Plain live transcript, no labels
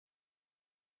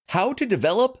How to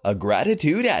develop a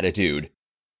gratitude attitude.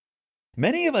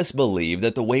 Many of us believe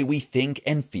that the way we think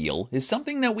and feel is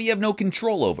something that we have no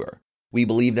control over. We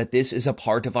believe that this is a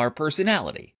part of our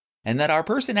personality, and that our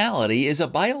personality is a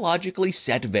biologically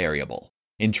set variable.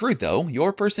 In truth, though,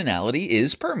 your personality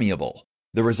is permeable,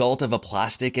 the result of a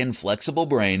plastic and flexible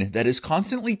brain that is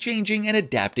constantly changing and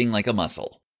adapting like a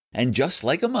muscle. And just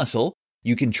like a muscle,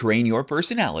 you can train your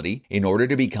personality in order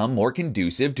to become more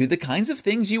conducive to the kinds of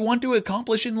things you want to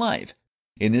accomplish in life.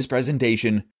 In this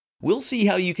presentation, we'll see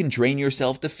how you can train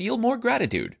yourself to feel more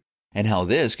gratitude, and how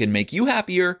this can make you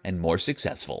happier and more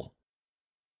successful.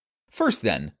 First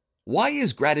then, why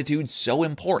is gratitude so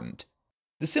important?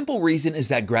 The simple reason is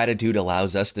that gratitude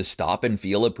allows us to stop and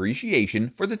feel appreciation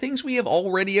for the things we have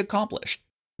already accomplished.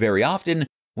 Very often,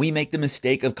 we make the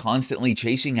mistake of constantly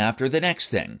chasing after the next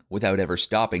thing without ever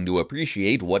stopping to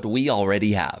appreciate what we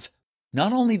already have.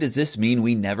 Not only does this mean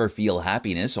we never feel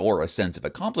happiness or a sense of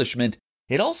accomplishment,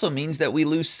 it also means that we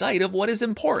lose sight of what is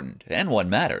important and what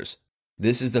matters.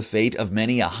 This is the fate of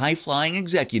many a high-flying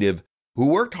executive who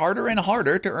worked harder and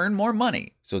harder to earn more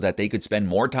money so that they could spend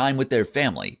more time with their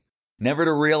family, never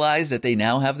to realize that they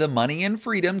now have the money and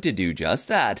freedom to do just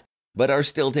that, but are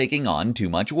still taking on too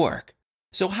much work.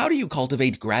 So how do you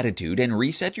cultivate gratitude and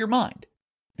reset your mind?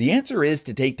 The answer is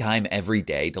to take time every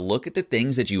day to look at the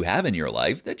things that you have in your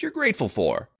life that you're grateful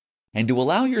for, and to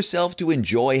allow yourself to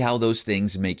enjoy how those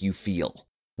things make you feel.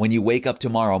 When you wake up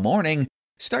tomorrow morning,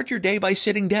 start your day by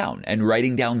sitting down and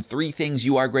writing down 3 things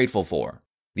you are grateful for.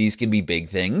 These can be big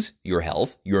things, your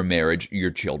health, your marriage,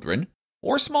 your children,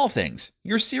 or small things,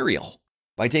 your cereal.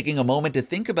 By taking a moment to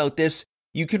think about this,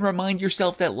 you can remind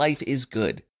yourself that life is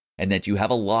good and that you have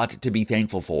a lot to be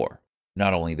thankful for.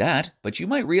 Not only that, but you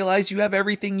might realize you have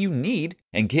everything you need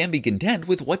and can be content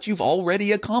with what you've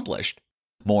already accomplished.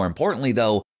 More importantly,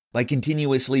 though, by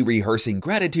continuously rehearsing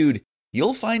gratitude,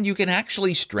 you'll find you can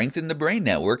actually strengthen the brain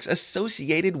networks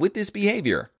associated with this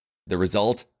behavior. The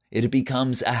result? It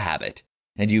becomes a habit,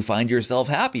 and you find yourself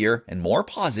happier and more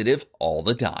positive all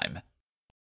the time.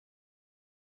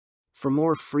 For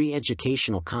more free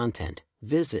educational content,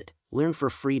 visit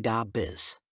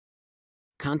learnforfree.biz.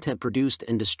 Content produced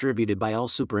and distributed by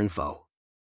AllSuperInfo.